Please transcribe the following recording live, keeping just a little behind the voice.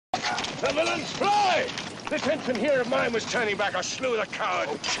The villains fly! This ensign here of mine was turning back. I slew the coward.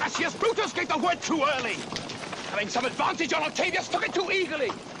 Oh, Cassius, Brutus gave the word too early. Having some advantage on Octavius, took it too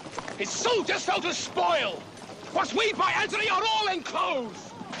eagerly. His soldiers fell to spoil. Whilst we by Antony are all enclosed.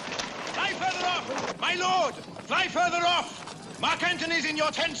 Fly further off, my lord! Fly further off! Mark Antony's in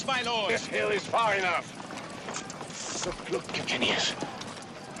your tents, my lord! This hill is far enough. Look, Titinius.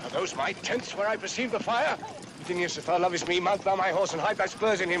 Are those my tents where I perceive the fire? Titinius, if thou lovest me, mount thou my horse and hide thy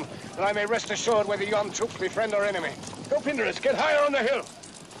spurs in him, that I may rest assured whether yon troops be friend or enemy. Go, Pindarus, get higher on the hill.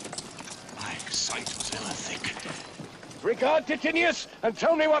 My sight was ever thick. Regard, Titinius, and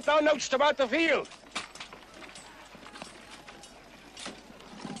tell me what thou knowest about the field.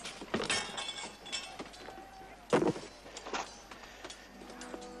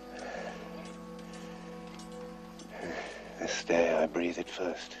 This day I breathe it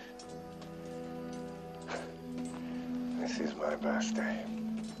first. This is my birthday.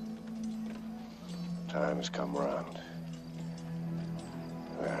 Time has come round.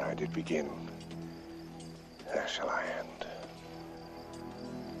 Where I did begin, there shall I end.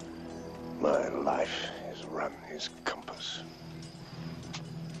 My life is run his compass.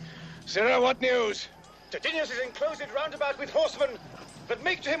 Sirrah, what news? Titinius is enclosed roundabout with horsemen, but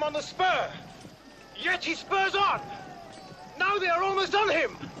make to him on the spur. Yet he spurs on. Now they are almost on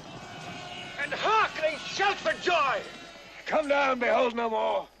him. And hark, they shout for joy. Come down, behold no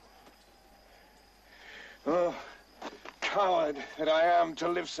more. Oh, coward that I am to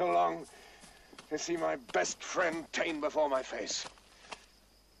live so long, to see my best friend ta'en before my face.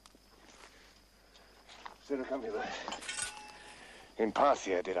 Sirrah, come hither. In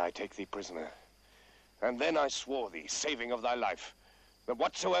Parthia did I take thee prisoner, and then I swore thee, saving of thy life, that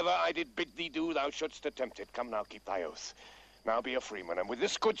whatsoever I did bid thee do, thou shouldst attempt it. Come now, keep thy oath. Now be a freeman, and with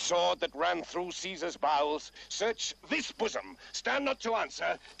this good sword that ran through Caesar's bowels, search this bosom. Stand not to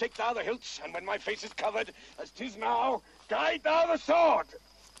answer. Take thou the hilts, and when my face is covered, as 'tis now, guide thou the sword.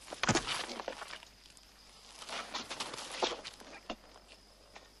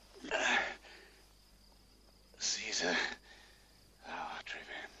 Caesar, thou art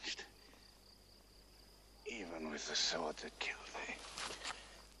revenged, even with the sword that killed thee.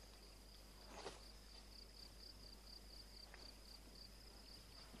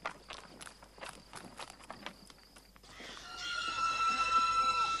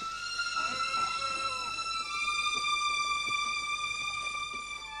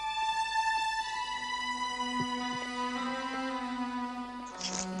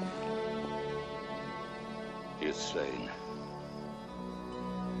 He is slain.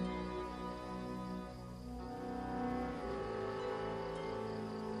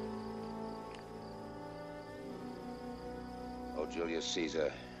 O Julius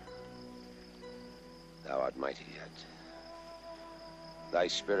Caesar, thou art mighty yet. Thy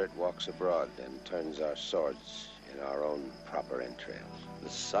spirit walks abroad and turns our swords in our own proper entrails. The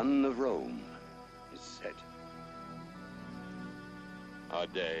sun of Rome is set. Our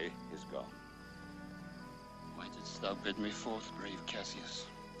day is gone. Why didst thou bid me forth, brave Cassius?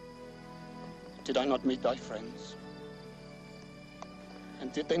 Did I not meet thy friends?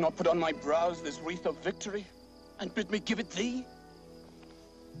 And did they not put on my brows this wreath of victory, and bid me give it thee?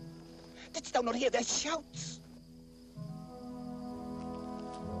 Didst thou not hear their shouts?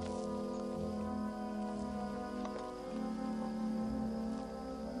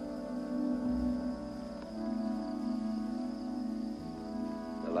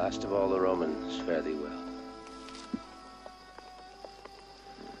 The last of all the Romans, fare thee well.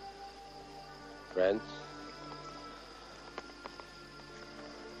 Friends,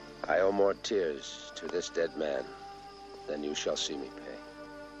 I owe more tears to this dead man than you shall see me pay.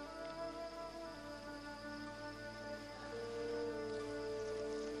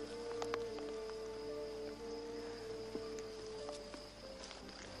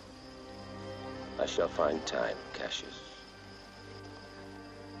 I shall find time, Cassius.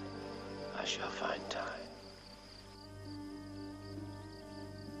 I shall find time.